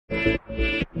Hello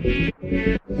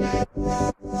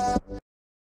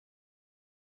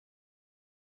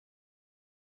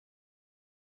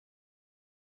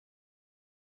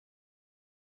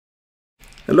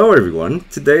everyone,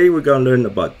 today we're going to learn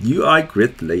about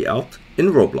UIGridLayout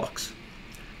in Roblox.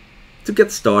 To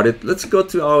get started, let's go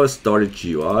to our started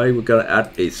GUI. We're going to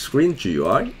add a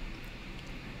ScreenGui,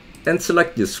 and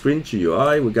select your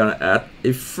ScreenGui. We're going to add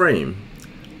a frame.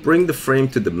 Bring the frame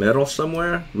to the middle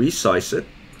somewhere, resize it,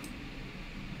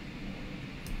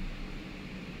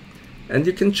 and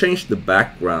you can change the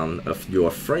background of your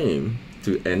frame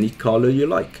to any color you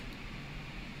like.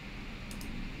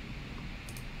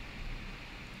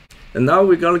 And now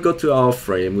we're going to go to our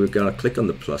frame. We're going to click on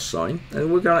the plus sign and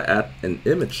we're going to add an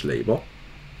image label.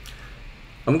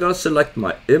 I'm going to select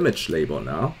my image label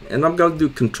now, and I'm going to do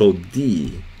Control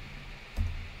D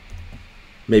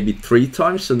maybe 3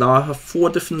 times, so now I have 4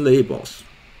 different labels.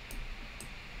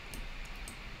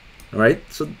 Alright,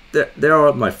 so there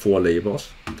are my 4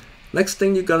 labels. Next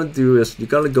thing you're going to do is you're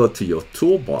going to go to your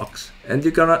toolbox and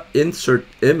you're going to insert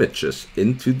images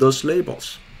into those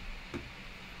labels.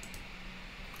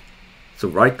 So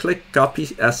right click, copy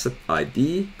asset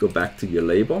ID, go back to your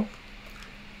label,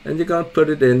 and you're going to put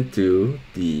it into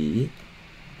the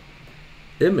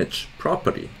image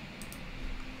property.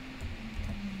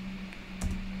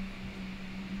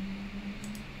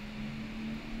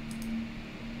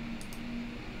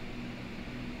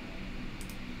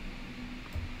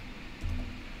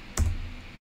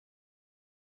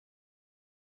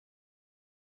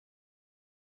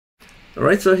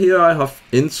 Alright, so here I have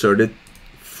inserted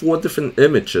 4 different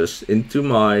images into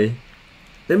my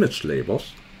image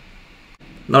labels.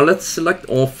 Now let's select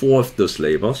all 4 of those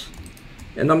labels,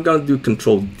 and I'm going to do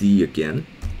Control D again.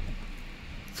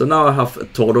 So now I have a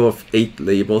total of 8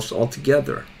 labels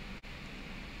altogether.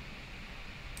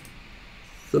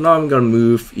 So now I'm going to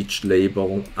move each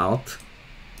label out.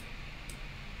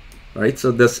 Right,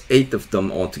 so there's 8 of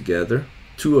them altogether,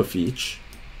 2 of each.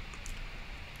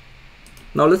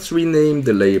 Now let's rename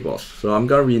the labels. So I'm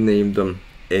going to rename them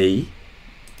A,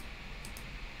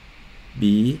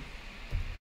 B,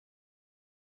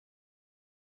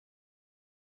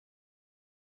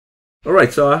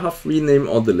 alright, so I have renamed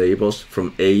all the labels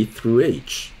from A through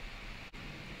H.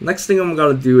 Next thing I'm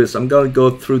going to do is I'm going to go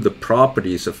through the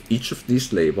properties of each of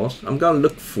these labels. I'm going to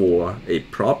look for a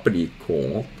property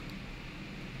called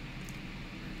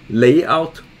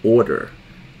Layout Order.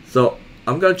 So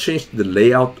I'm going to change the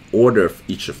layout order of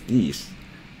each of these.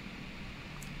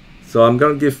 So I'm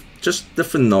going to give just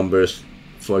different numbers.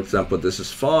 For example, this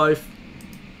is 5.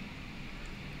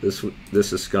 This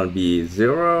is going to be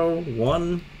 0,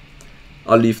 1.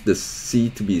 I'll leave the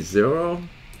C to be 0.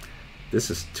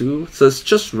 This is 2. So it's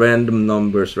just random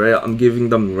numbers, right? I'm giving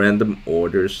them random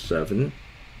orders. 7,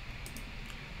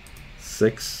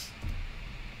 6,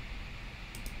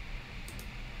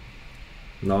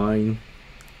 9.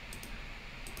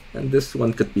 And this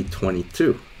one could be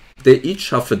 22. They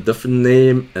each have a different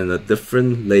name and a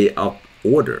different layout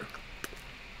order.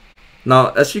 Now,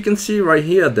 as you can see right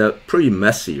here, they're pretty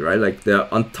messy, right? Like they're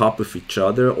on top of each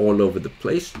other all over the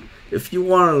place. If you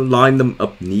want to line them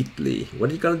up neatly, what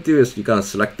you're going to do is you're going to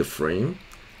select the frame,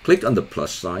 click on the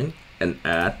plus sign, and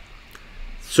add,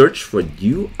 search for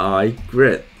UI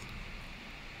grid.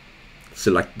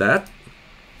 Select that,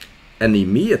 and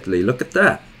immediately, look at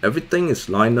that. Everything is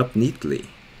lined up neatly.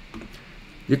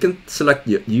 You can select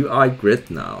your UI grid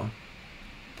now.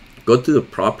 Go to the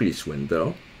properties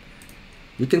window.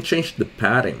 You can change the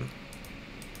padding.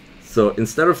 So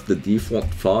instead of the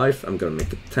default 5, I'm going to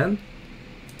make it 10.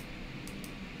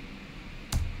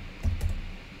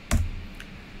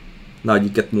 Now you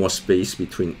get more space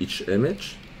between each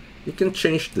image. You can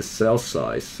change the cell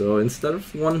size. So instead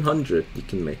of 100, you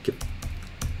can make it,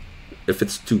 if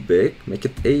it's too big, make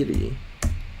it 80.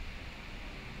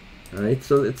 Alright,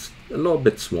 so it's a little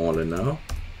bit smaller now.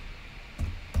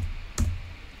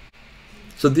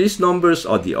 So these numbers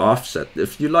are the offset.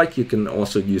 If you like, you can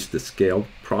also use the scale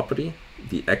property,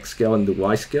 the X scale and the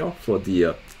Y scale for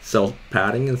the cell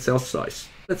padding and cell size.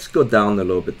 Let's go down a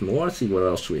little bit more, see what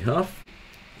else we have.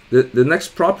 The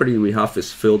next property we have is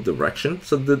FillDirection.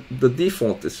 So the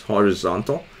default is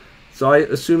horizontal. So I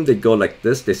assume they go like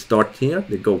this. They start here.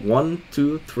 They go 1,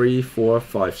 2, 3, 4,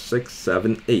 5, 6,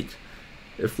 7, 8.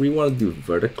 If we want to do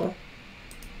vertical,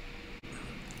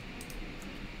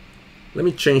 let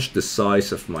me change the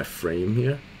size of my frame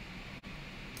here.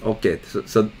 Okay,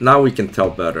 so now we can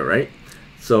tell better, right?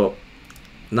 So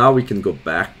now we can go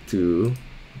back to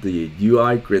the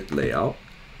UI grid layout.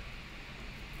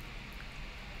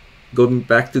 going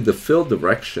back to the fill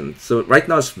direction. So right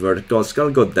now it's vertical, it's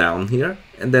gonna go down here,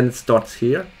 and then it starts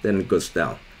here, then it goes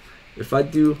down. If I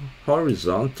do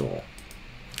horizontal,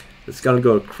 it's gonna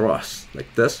go across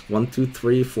like this. 1, 2,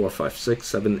 3, 4, 5, 6,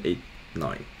 7, 8,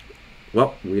 9.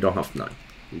 Well, we don't have 9,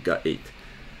 we got 8.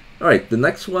 All right, the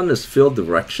next one is fill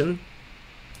direction.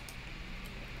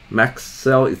 Max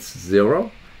cell is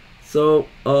 0. So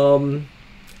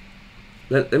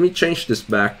let me change this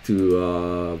back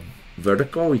to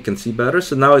vertical. We can see better.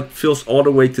 So now it fills all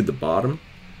the way to the bottom.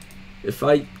 If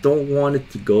I don't want it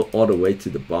to go all the way to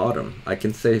the bottom, I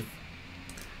can say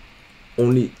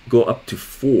only go up to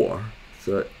 4.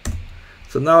 So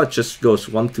now it just goes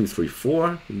 1, 2, 3,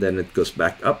 4, and then it goes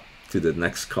back up to the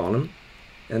next column,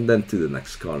 and then to the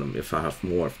next column if I have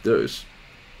more of those.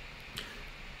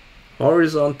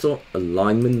 Horizontal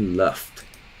alignment left.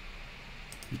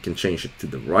 You can change it to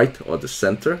the right or the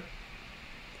center.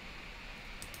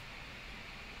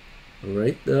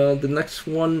 Alright, the next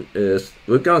one is,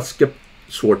 we're gonna skip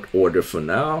sort order for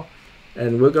now,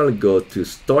 and we're gonna go to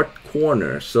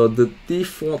StartCorner. So the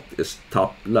default is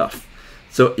top left.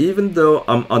 So even though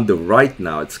I'm on the right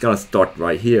now, it's gonna start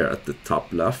right here at the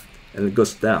top left, and it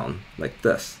goes down like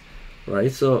this,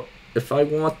 right? So if I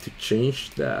want to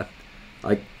change that,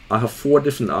 I have 4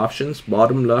 different options: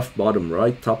 bottom left, bottom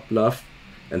right, top left,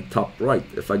 and top right.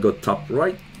 If I go top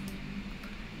right,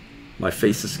 my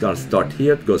face is gonna start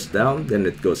here, it goes down, then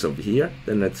it goes over here,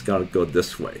 then it's gonna go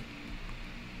this way.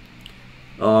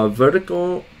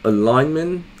 Vertical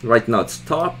alignment, right now it's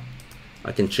top.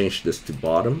 I can change this to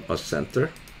bottom or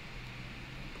center.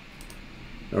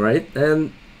 Alright,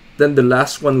 and then the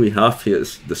last one we have here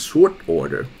is the sort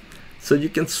order. So you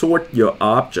can sort your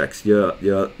objects,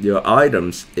 your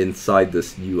items inside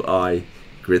this UI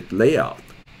grid layout.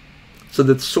 So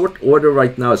the sort order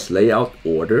right now is layout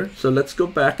order. So let's go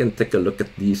back and take a look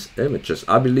at these images.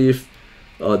 I believe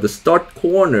the start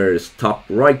corner is top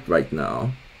right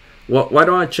now. Well, why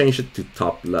don't I change it to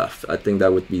top left? I think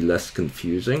that would be less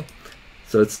confusing.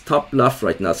 So it's top left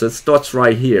right now. So it starts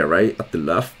right here, right at the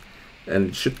left. And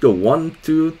it should go 1,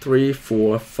 2, 3,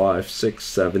 4, 5, 6,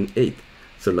 7, 8.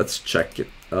 So let's check it.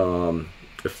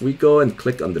 If we go and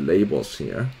click on the labels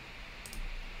here.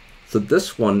 So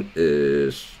this one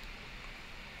is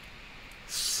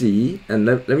C, and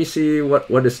let me see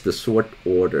what is the sort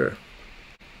order.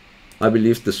 I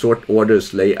believe the sort order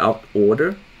is layout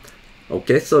order.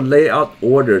 Okay, so layout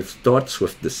order starts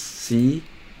with the C.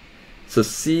 So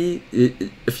C,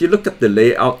 if you look at the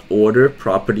layout order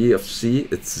property of C,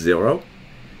 it's 0.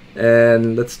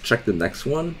 And let's check the next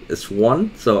one. It's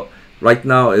 1. So right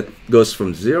now it goes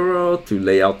from 0 to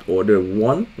layout order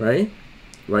 1, right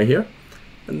here.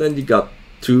 And then you got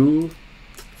 2,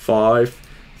 5.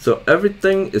 So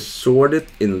everything is sorted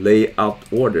in layout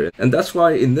order. And that's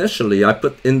why initially I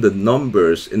put in the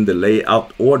numbers in the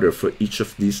layout order for each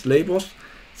of these labels.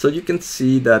 So you can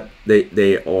see that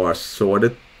they are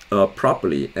sorted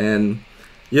properly. And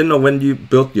you know, when you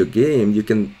build your game, you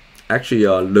can actually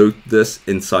load this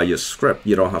inside your script.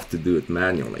 You don't have to do it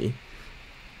manually.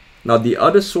 Now the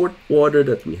other sort order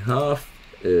that we have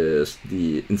is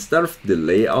instead of the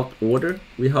layout order,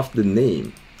 we have the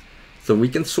name. So we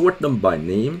can sort them by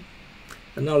name.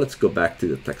 And now let's go back to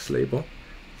the text label.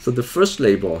 So the first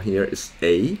label here is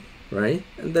A, right?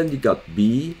 And then you got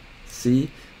B, C.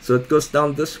 So it goes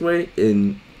down this way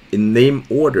in name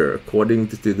order according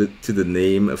to the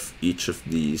name of each of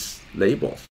these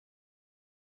labels.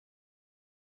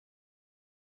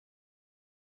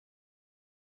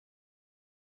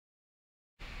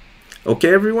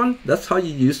 Okay everyone, that's how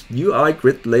you use UI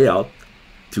grid layout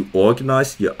to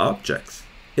organize your objects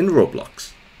in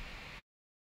Roblox.